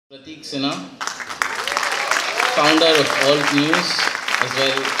Pratik Sinha, founder of Alt News, as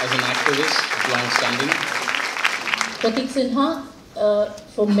well as an activist of long standing. Pratik Sinha,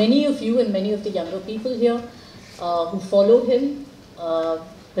 for many of you and many of the younger people here who follow him,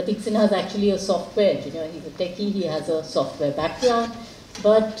 Pratik Sinha is actually a software engineer. He's a techie, he has a software background,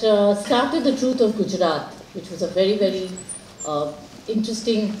 but started the Truth of Gujarat, which was a very, very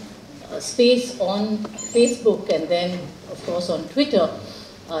interesting space on Facebook and then, of course, on Twitter.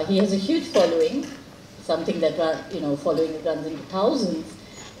 He has a huge following, something that following runs into thousands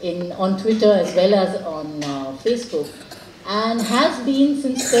on Twitter as well as on Facebook, and has been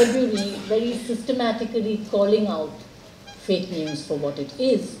since February very systematically calling out fake news for what it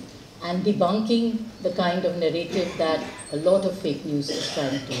is and debunking the kind of narrative that a lot of fake news is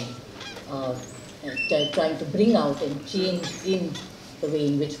trying to bring out and change in the way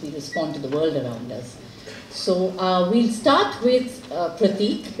in which we respond to the world around us. So we'll start with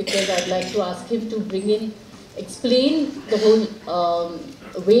Pratik, because I'd like to ask him to explain the whole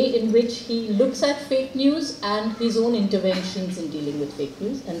way in which he looks at fake news and his own interventions in dealing with fake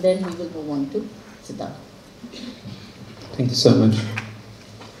news, and then we will move on to Siddharth. Thank you so much.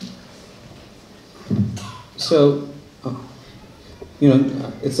 So,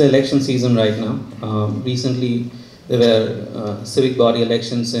 it's the election season right now. Recently, there were civic body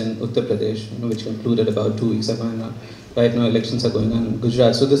elections in Uttar Pradesh, which concluded about 2 weeks ago, and right now elections are going on in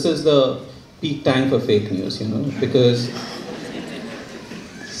Gujarat. So this is the peak time for fake news, because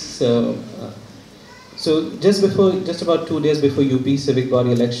so just about 2 days before UP civic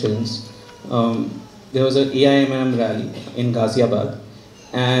body elections, there was an AIMM rally in Ghaziabad,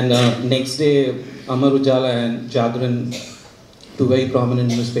 and next day Amar Ujala and Jagran, two very prominent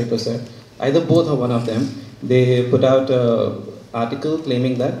newspapers there, either both or one of them, they put out an article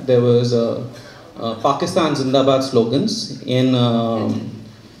claiming that there was Pakistan Zindabad slogans in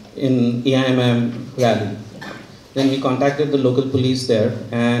AIMM rally. Then we contacted the local police there,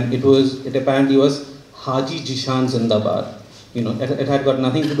 and it apparently was Haji Jishan Zindabad. It had got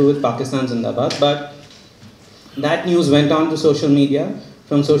nothing to do with Pakistan Zindabad, but that news went on to social media.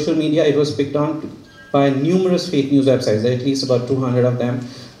 From social media, it was picked on by numerous fake news websites. There are at least about 200 of them,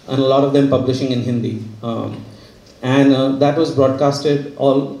 and a lot of them publishing in Hindi. That was broadcasted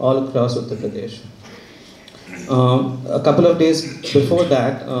all across Uttar Pradesh. A couple of days before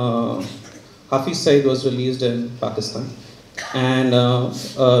that, Hafiz Saeed was released in Pakistan. And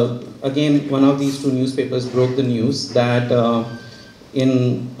again, one of these two newspapers broke the news that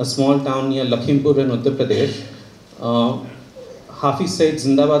in a small town near Lakhimpur in Uttar Pradesh, Hafiz Saeed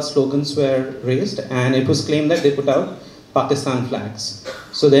Zindabad slogans were raised, and it was claimed that they put out Pakistan flags.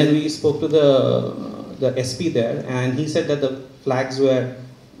 So then we spoke to the SP there, and he said that the flags were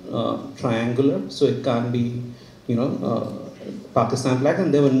triangular, so it can't be, Pakistan flag,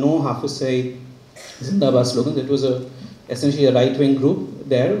 and there were no Hafiz Saeed Zindabad slogans. It was essentially a right-wing group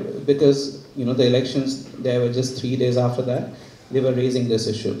there, because the elections there were just 3 days after that. They were raising this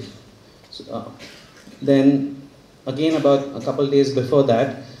issue. So, then again, about a couple of days before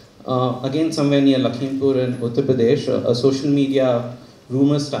that, again somewhere near Lakhimpur in Uttar Pradesh, a social media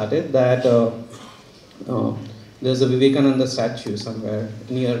rumor started that there's a Vivekananda statue somewhere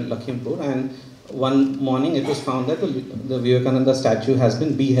near Lakhimpur, and one morning it was found that the Vivekananda statue has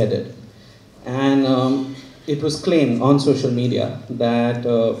been beheaded. And it was claimed on social media that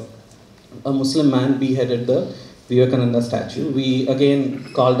a Muslim man beheaded the Vivekananda statue. We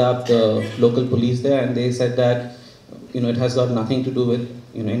again called up the local police there, and they said that it has got nothing to do with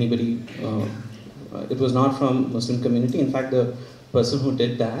anybody. It was not from Muslim community. In fact, the person who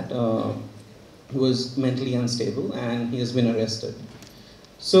did that was mentally unstable, and he has been arrested.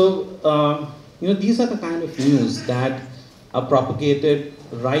 So these are the kind of news that are propagated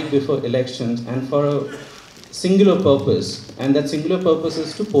right before elections and for a singular purpose, and that singular purpose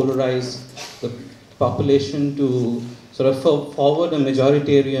is to polarize the population, to sort of forward a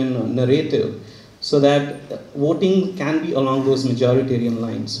majoritarian narrative so that voting can be along those majoritarian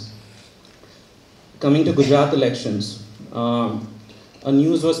lines. Coming to Gujarat elections, a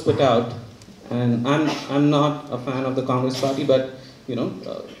news was put out, and I'm not a fan of the Congress party, but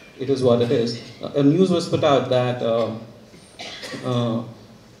it is what it is. A news was put out that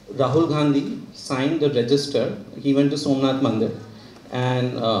Rahul Gandhi signed the register. He went to Somnath Mandir,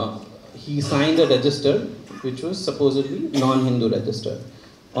 and he signed a register which was supposedly non-Hindu register.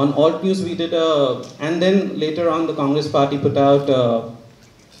 On Alt News, we did and then later on the Congress party put out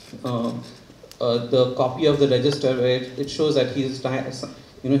the copy of the register where it shows that he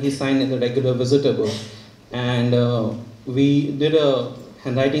signed in the regular visitor book. And we did a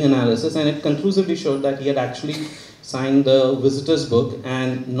handwriting analysis, and it conclusively showed that he had actually signed the visitors book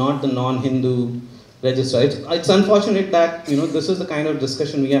and not the non-Hindu register. It's unfortunate that this is the kind of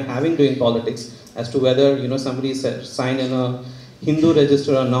discussion we are having during politics as to whether somebody signed in a Hindu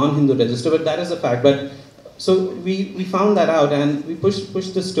register or non-Hindu register, but that is a fact. But so we found that out and we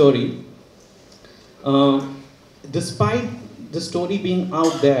pushed the story. Despite the story being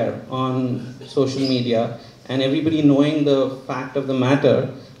out there on social media and everybody knowing the fact of the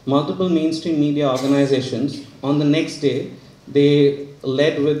matter, multiple mainstream media organizations on the next day, they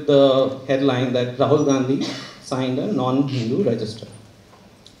led with the headline that Rahul Gandhi signed a non-Hindu register.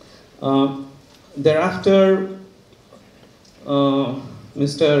 Thereafter,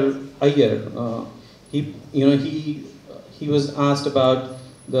 Mr. Iyer, he was asked about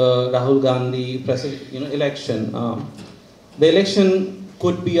the Rahul Gandhi election. The election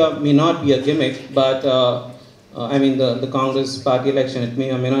could be or may not be a gimmick, but I mean the Congress party election, it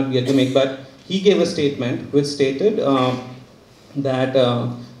may or may not be a gimmick, but he gave a statement which stated that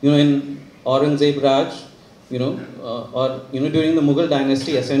in Aurangzeb Raj, or during the Mughal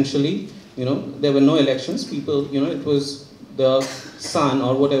dynasty, essentially, there were no elections. People, it was the son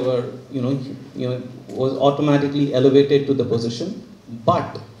or whatever, was automatically elevated to the position.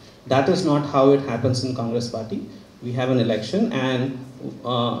 But that is not how it happens in Congress party. We have an election, and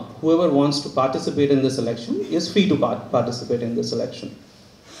whoever wants to participate in this election is free to participate in this election.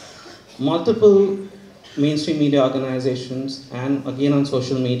 Multiple mainstream media organizations and again on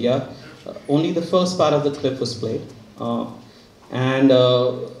social media, only the first part of the clip was played.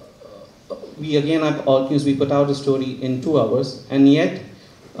 We again at Alt News, we put out a story in 2 hours, and yet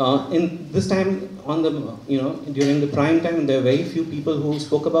in this time on the during the prime time, there are very few people who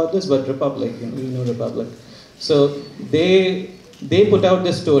spoke about this, but Republic, Republic. So they put out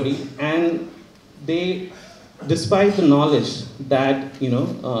this story, and they, despite the knowledge that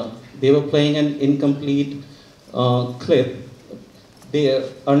they were playing an incomplete clip,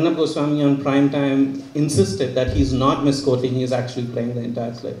 Arnab Goswami on prime time insisted that he's not misquoting, he's actually playing the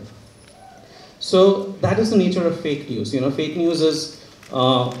entire clip. So that is the nature of fake news. Fake news is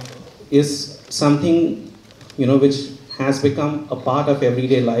something which has become a part of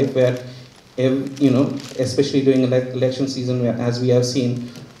everyday life, where especially during election season, as we have seen,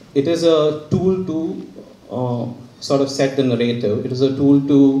 it is a tool to sort of set the narrative. It is a tool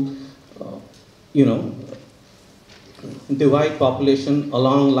to divide population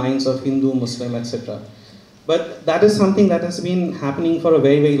along lines of Hindu, Muslim, etc. But that is something that has been happening for a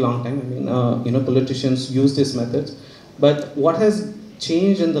very, very long time. I mean, politicians use these methods. But what has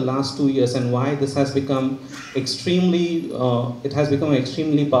changed in the last 2 years, and why this has become extremely, it has become an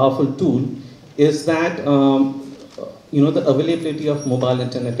extremely powerful tool, is that the availability of mobile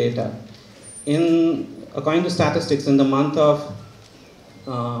internet data. According to statistics, in the month of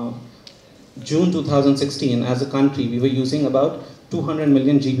June 2016, as a country, we were using about 200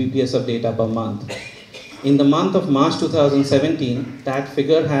 million Gbps of data per month. In the month of March 2017, that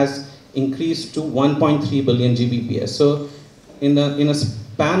figure has increased to 1.3 billion Gbps. So in a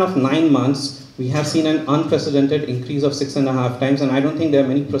span of 9 months, we have seen an unprecedented increase of 6.5 times, and I don't think there are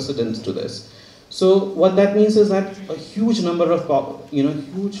many precedents to this. So what that means is that a huge number of,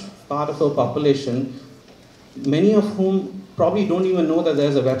 huge part of our population, many of whom probably don't even know that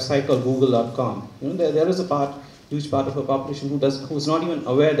there's a website called google.com. There is a huge part of our population who's not even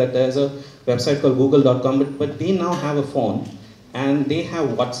aware that there's a website called google.com, but they now have a phone, and they have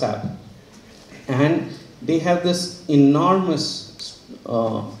WhatsApp, and they have this enormous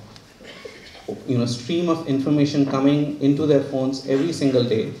stream of information coming into their phones every single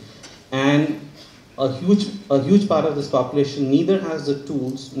day, and a huge part of this population neither has the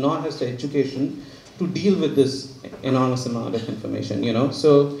tools nor has the education to deal with this enormous amount of information.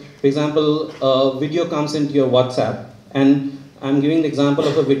 So for example, a video comes into your WhatsApp, and I'm giving the example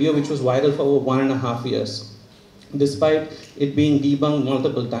of a video which was viral for over 1.5 years, despite it being debunked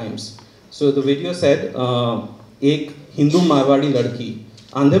multiple times. So the video said, एक हिंदू मारवाड़ी लड़की,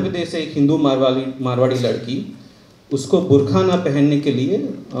 आंध्र प्रदेश से एक हिंदू मारवाड़ी लड़की, उसको बुर्खा ना पहनने के लिए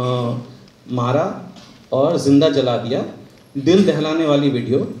मारा और जिंदा जला दिया, दिल दहलाने वाली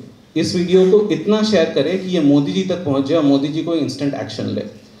वीडियो। इस वीडियो को इतना शेयर करें कि ये मोदी जी तक पहुंच जाए और मोदी जी को इंस्टेंट एक्शन ले।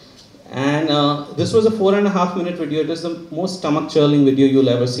 And this was a 4.5 minute video. It is the most stomach churning video you'll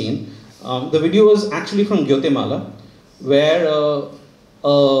ever seen. The video was actually from Guatemala, where a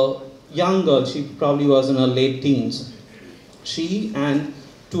young girl, she probably was in her late teens, she and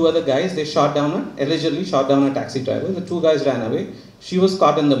 2 other guys, they allegedly shot down a taxi driver. The 2 guys ran away. She was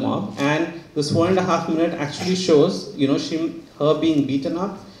caught in the mob, and this 4.5 minute actually shows, her being beaten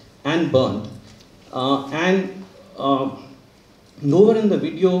up and burned. Nowhere in the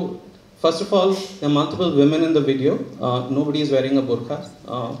video first of all, there are multiple women in the video. Nobody is wearing a burqa.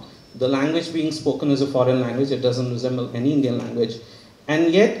 The language being spoken is a foreign language. It doesn't resemble any Indian language.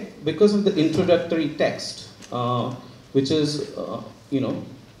 And yet, because of the introductory text, which is,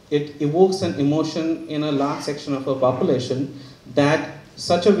 it evokes an emotion in a large section of our population, that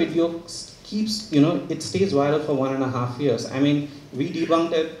such a video keeps, it stays viral for 1.5 years. I mean, we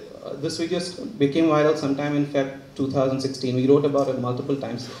debunked it. This video became viral sometime in Feb 2016. We wrote about it multiple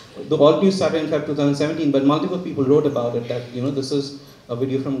times. The alt news started in Feb 2017, but multiple people wrote about it that, this is a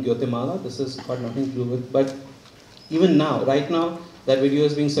video from Guatemala. This has got nothing to do with, but even now, right now, that video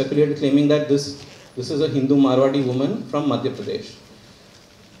is being circulated claiming that this is a Hindu Marwadi woman from Madhya Pradesh.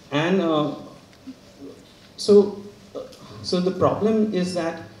 And so the problem is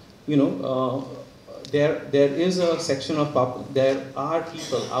that, there is a section of there are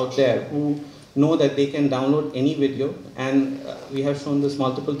people out there who know that they can download any video, and we have shown this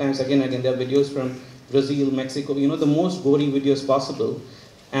multiple times again and again. There are videos from Brazil, Mexico, the most gory videos possible,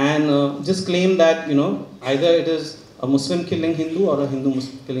 and just claim that, either it is a Muslim killing Hindu or a Hindu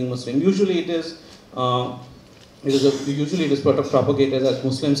killing Muslim. Usually it is propagated as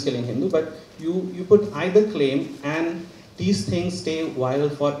Muslims killing Hindu, but you put either claim and these things stay viral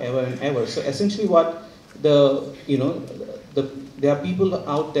forever and ever. So essentially what there are people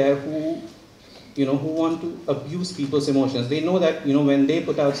out there who want to abuse people's emotions. They know that, when they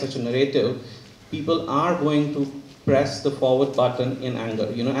put out such a narrative, people are going to press the forward button in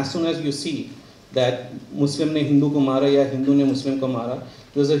anger. As soon as you see that Muslim ne Hindu ko mara ya Hindu ne Muslim ko mara,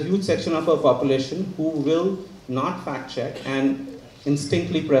 there's a huge section of our population who will not fact check and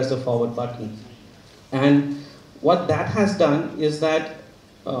instinctively press the forward button. And what that has done is that,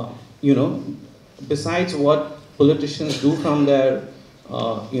 besides what politicians do from their,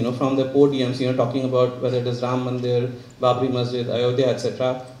 from their podiums, talking about whether it is Ram Mandir, Babri Masjid, Ayodhya,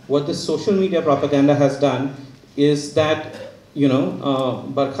 etc., what the social media propaganda has done is that,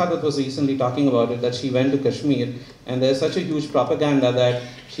 Barkha that was recently talking about it, that she went to Kashmir, and there's such a huge propaganda that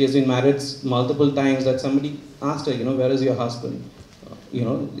she has been married multiple times, that somebody asked her, where is your husband?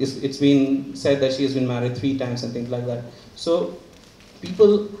 It's been said that she has been married 3 times and things like that. So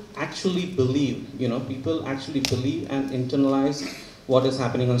people actually believe, people actually believe and internalize what is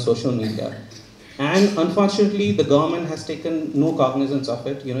happening on social media. And unfortunately, the government has taken no cognizance of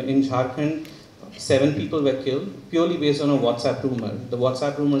it. In Jharkhand, 7 people were killed purely based on a WhatsApp rumor. The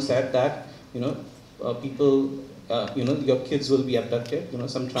WhatsApp rumor said that, people, your kids will be abducted.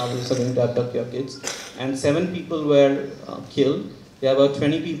 Some travelers are going to abduct your kids. And 7 people were killed. There were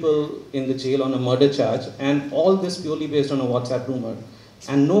 20 people in the jail on a murder charge. And all this purely based on a WhatsApp rumor.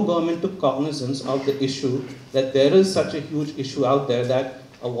 And no government took cognizance of the issue that there is such a huge issue out there that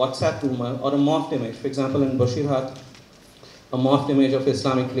a WhatsApp rumor or a morphed image, for example, in Bashirhat, a morphed image of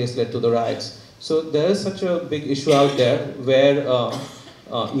Islamic place led to the riots. So there is such a big issue out there where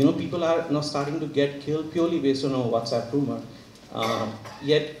people are now starting to get killed purely based on a WhatsApp rumor.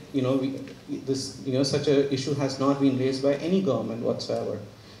 Yet such a issue has not been raised by any government whatsoever.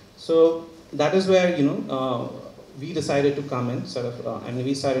 So that is where we decided to come in, and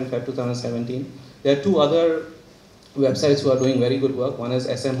we started in Feb 2017. There are 2 other websites who are doing very good work. One is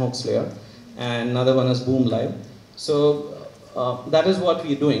SM Hoaxlayer, and another one is Boom Live. So that is what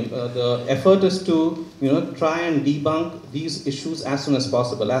we're doing. The effort is to try and debunk these issues as soon as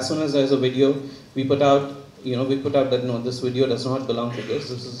possible. As soon as there's a video, we put out that no, this video does not belong to this.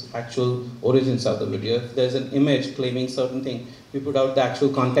 This is actual origins of the video. If there's an image claiming certain thing, we put out the actual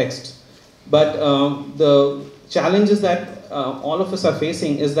context. But the challenges that all of us are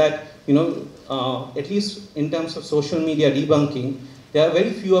facing is that, at least in terms of social media debunking, there are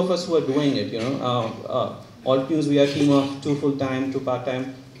very few of us who are doing it. Alt News, we are a team of 2 full-time, 2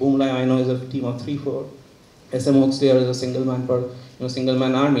 part-time. Boom Live, I know, is a team of 3-4. SM Hoaxlayer is a single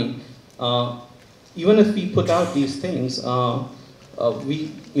man army. Even if we put out these things, there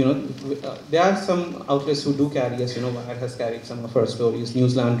are some outlets who do carry us. Wired has carried some of our stories.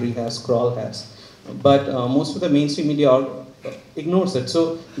 News Laundry has, Scroll has. But most of the mainstream media ignores it.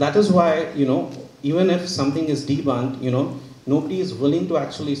 So that is why, even if something is debunked, nobody is willing to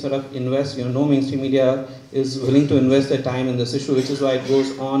actually sort of invest, no mainstream media is willing to invest their time in this issue, which is why it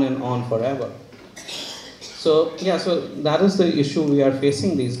goes on and on forever. So, yeah, so that is the issue we are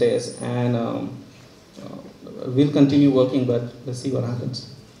facing these days, and we'll continue working, but let's see what happens.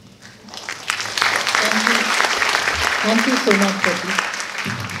 Thank you so much, Pratik.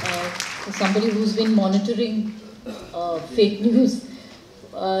 For somebody who's been monitoring fake news,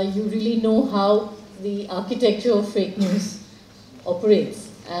 you really know how the architecture of fake news operates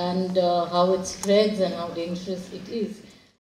and how it spreads and how dangerous it is.